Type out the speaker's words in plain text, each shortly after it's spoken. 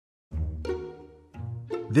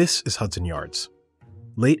This is Hudson Yards.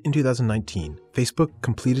 Late in 2019, Facebook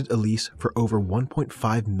completed a lease for over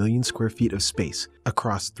 1.5 million square feet of space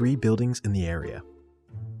across 3 buildings in the area.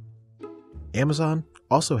 Amazon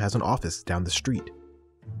also has an office down the street.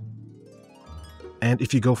 And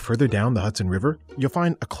if you go further down the Hudson River, you'll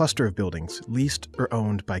find a cluster of buildings leased or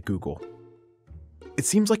owned by Google. It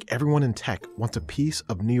seems like everyone in tech wants a piece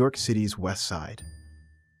of New York City's West Side.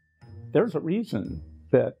 There's a reason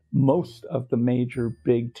that most of the major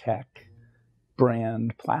big tech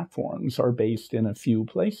brand platforms are based in a few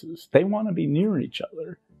places. They want to be near each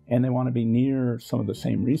other, and they want to be near some of the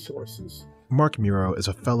same resources. Mark Muro is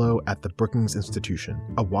a fellow at the Brookings Institution,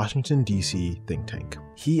 a Washington, D.C. think tank.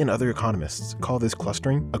 He and other economists call this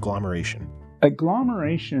clustering agglomeration.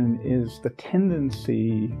 Agglomeration is the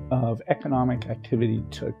tendency of economic activity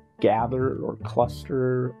to gather or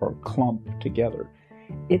cluster or clump together.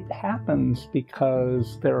 It happens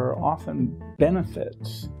because there are often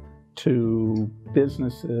benefits to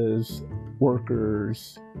businesses,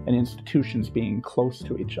 workers, and institutions being close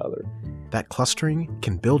to each other. That clustering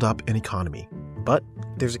can build up an economy, but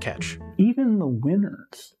there's a catch. Even the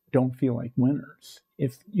winners don't feel like winners.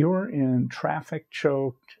 If you're in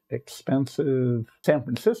traffic-choked, expensive San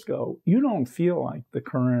Francisco, you don't feel like the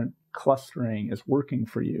current clustering is working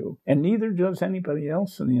for you, and neither does anybody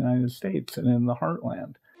else in the United States and in the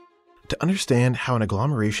heartland. To understand how an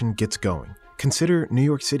agglomeration gets going, consider New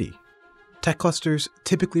York City. Tech clusters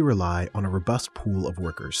typically rely on a robust pool of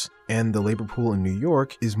workers, and the labor pool in New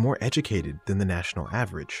York is more educated than the national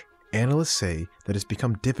average. Analysts say that it's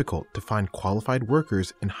become difficult to find qualified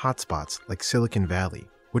workers in hotspots like Silicon Valley,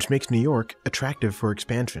 which makes New York attractive for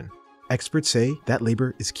expansion. Experts say that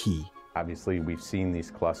labor is key. Obviously, we've seen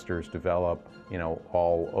these clusters develop,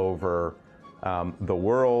 all over the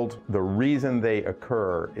world. The reason they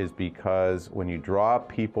occur is because when you draw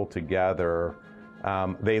people together,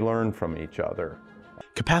 they learn from each other.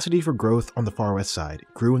 Capacity for growth on the Far West Side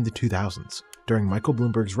grew in the 2000s during Michael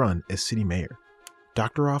Bloomberg's run as city mayor.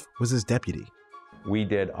 Doctoroff was his deputy. We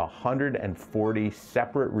did 140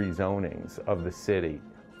 separate rezonings of the city,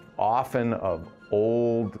 often of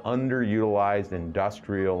old, underutilized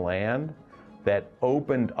industrial land that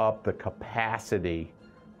opened up the capacity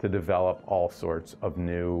to develop all sorts of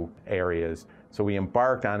new areas. So we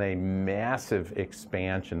embarked on a massive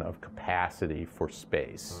expansion of capacity for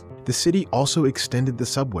space. The city also extended the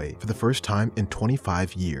subway for the first time in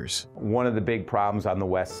 25 years. One of the big problems on the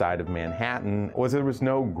west side of Manhattan was there was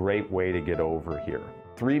no great way to get over here.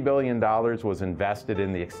 $3 billion was invested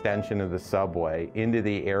in the extension of the subway into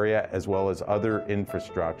the area as well as other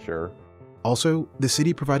infrastructure. Also, the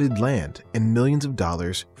city provided land and millions of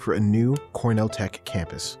dollars for a new Cornell Tech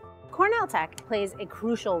campus. Cornell Tech plays a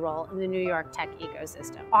crucial role in the New York tech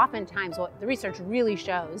ecosystem. Oftentimes, what the research really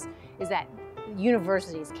shows is that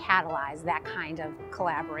universities catalyze that kind of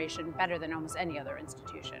collaboration better than almost any other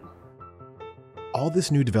institution. All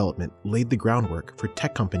this new development laid the groundwork for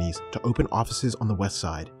tech companies to open offices on the West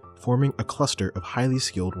Side, forming a cluster of highly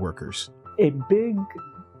skilled workers. A big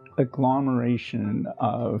agglomeration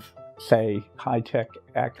of, say, high-tech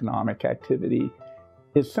economic activity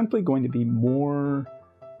is simply going to be more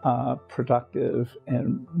productive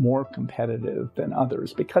and more competitive than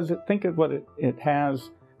others, because think of what it has: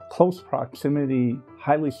 close proximity,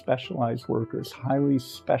 highly specialized workers, highly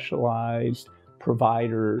specialized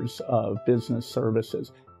providers of business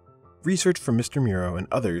services. Research from Mr. Muro and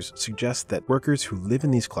others suggests that workers who live in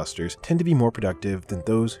these clusters tend to be more productive than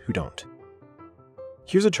those who don't.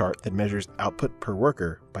 Here's a chart that measures output per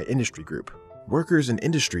worker by industry group. Workers in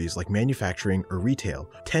industries like manufacturing or retail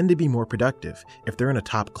tend to be more productive if they're in a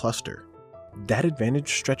top cluster. That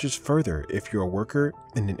advantage stretches further if you're a worker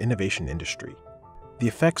in an innovation industry. The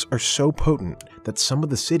effects are so potent that some of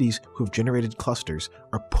the cities who have generated clusters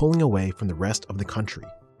are pulling away from the rest of the country.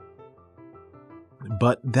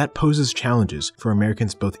 But that poses challenges for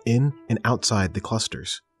Americans both in and outside the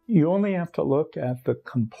clusters. You only have to look at the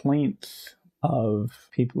complaints of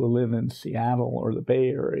people who live in Seattle or the Bay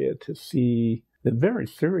Area to see the very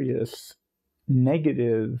serious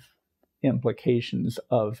negative implications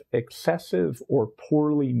of excessive or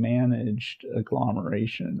poorly managed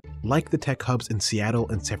agglomeration. Like the tech hubs in Seattle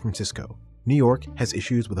and San Francisco, New York has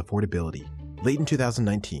issues with affordability. Late in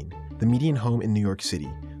 2019, the median home in New York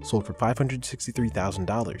City sold for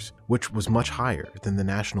 $563,000, which was much higher than the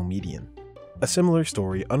national median. A similar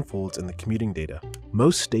story unfolds in the commuting data.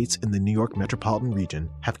 Most states in the New York metropolitan region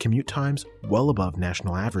have commute times well above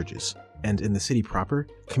national averages, and in the city proper,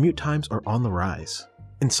 commute times are on the rise.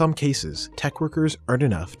 In some cases, tech workers earn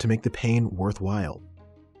enough to make the pain worthwhile.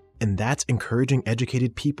 And that's encouraging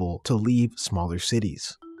educated people to leave smaller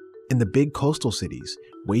cities. In the big coastal cities,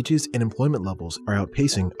 wages and employment levels are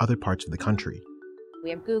outpacing other parts of the country. We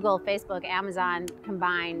have Google, Facebook, Amazon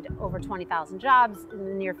combined over 20,000 jobs in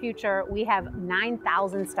the near future. We have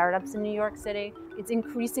 9,000 startups in New York City. It's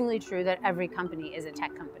increasingly true that every company is a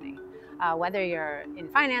tech company. Whether you're in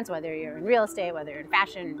finance, whether you're in real estate, whether you're in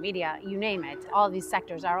fashion, media, you name it, all of these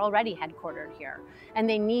sectors are already headquartered here. And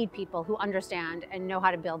they need people who understand and know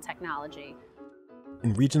how to build technology.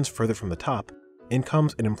 In regions further from the top,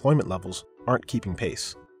 incomes and employment levels aren't keeping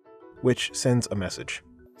pace, which sends a message.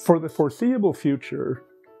 For the foreseeable future,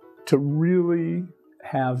 to really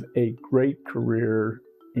have a great career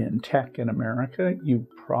in tech in America, you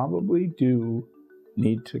probably do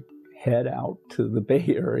need to head out to the Bay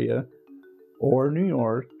Area or New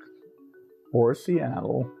York or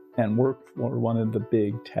Seattle and work for one of the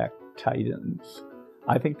big tech titans.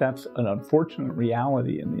 I think that's an unfortunate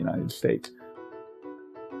reality in the United States.